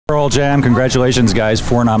All Jam, congratulations guys,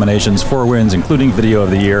 4 nominations, 4 wins, including Video of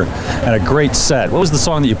the Year, and a great set. What was the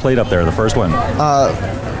song that you played up there, the first one?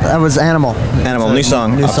 That was Animal. Animal, new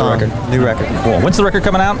song. New song. New record. Cool. When's the record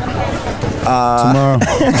coming out? Tomorrow.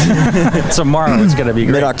 Tomorrow. It's going to be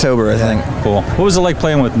great. Mid-October, I think. Cool. What was it like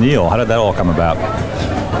playing with Neil? How did that all come about?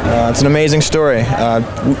 It's an amazing story.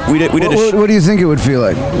 We did. What do you think it would feel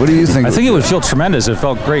like? What do you think? I think it would feel tremendous. It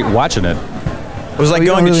felt great watching it. It was like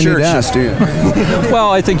going to church. Need to ask, do you? Well,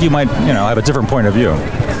 I think you might, have a different point of view.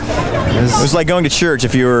 It was like going to church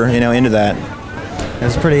if you were, into that. It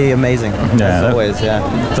was pretty amazing. Yeah, as always. Yeah.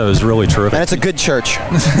 That was really terrific. And it's a good church.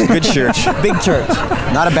 Good church. Big church.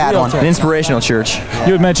 Not a bad one. An inspirational church.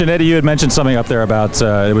 You had mentioned, Eddie, you had mentioned something up there about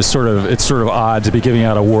it's sort of odd to be giving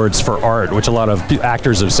out awards for art, which a lot of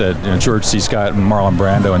actors have said. George C. Scott and Marlon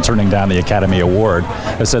Brando, and turning down the Academy Award,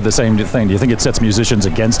 have said the same thing. Do you think it sets musicians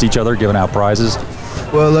against each other, giving out prizes?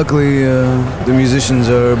 Well, luckily, the musicians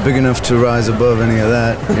are big enough to rise above any of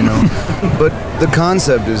that, But the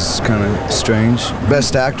concept is kind of strange.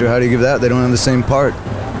 Best actor, how do you give that? They don't have the same part,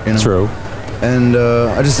 True. And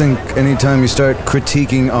I just think anytime you start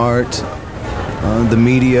critiquing art, the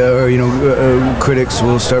media or critics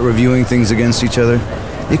will start reviewing things against each other.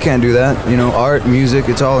 You can't do that. Art, music,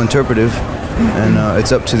 it's all interpretive, and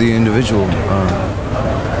it's up to the individual.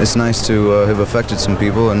 It's nice to have affected some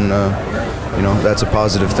people, and that's a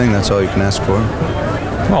positive thing. That's all you can ask for.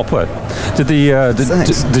 Well put. Did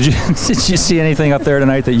you see anything up there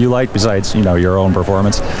tonight that you liked besides your own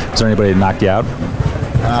performance? Is there anybody that knocked you out?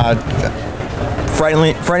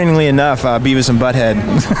 Frighteningly enough, Beavis and Butthead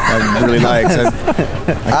I really liked.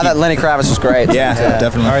 I thought Lenny Kravitz was great. Yeah,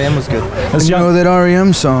 definitely. R.E.M. was good. And that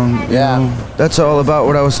R.E.M. song, that's all about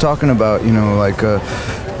what I was talking about,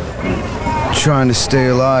 trying to stay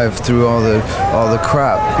alive through all the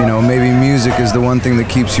crap. Maybe music is the one thing that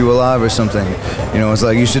keeps you alive or something. It's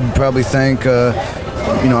like you should probably thank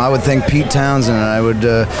I would thank Pete Townsend, and I would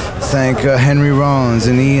thank Henry Rollins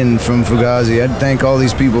and Ian from Fugazi. I'd thank all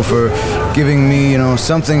these people for giving me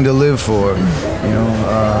something to live for,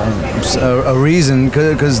 a reason,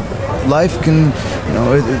 because life can,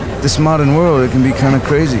 this modern world, it can be kind of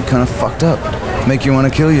crazy, kind of fucked up, make you want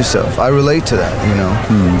to kill yourself. I relate to that,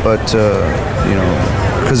 but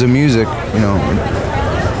because of music,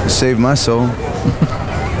 it saved my soul.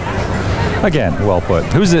 Again, well put.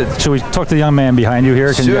 Who's it? Should we talk to the young man behind you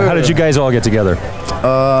here? Sure. How did you guys all get together?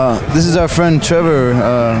 This is our friend Trevor.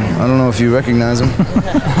 I don't know if you recognize him.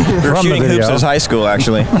 We were shooting hoops in high school,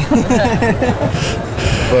 actually.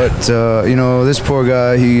 But this poor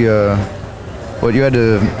guy, he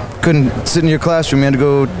couldn't sit in your classroom. You had to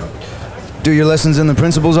go do your lessons in the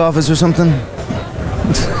principal's office or something.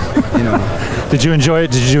 Did you enjoy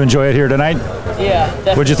it? Did you enjoy it here tonight? Yeah,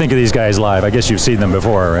 definitely. What'd you think of these guys live? I guess you've seen them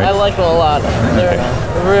before, right? I like them a lot. They're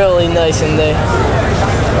really nice, and they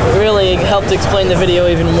really helped explain the video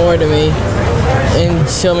even more to me and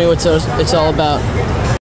show me what it's all about.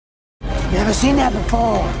 Never seen that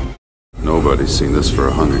before. Nobody's seen this for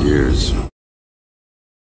 100 years.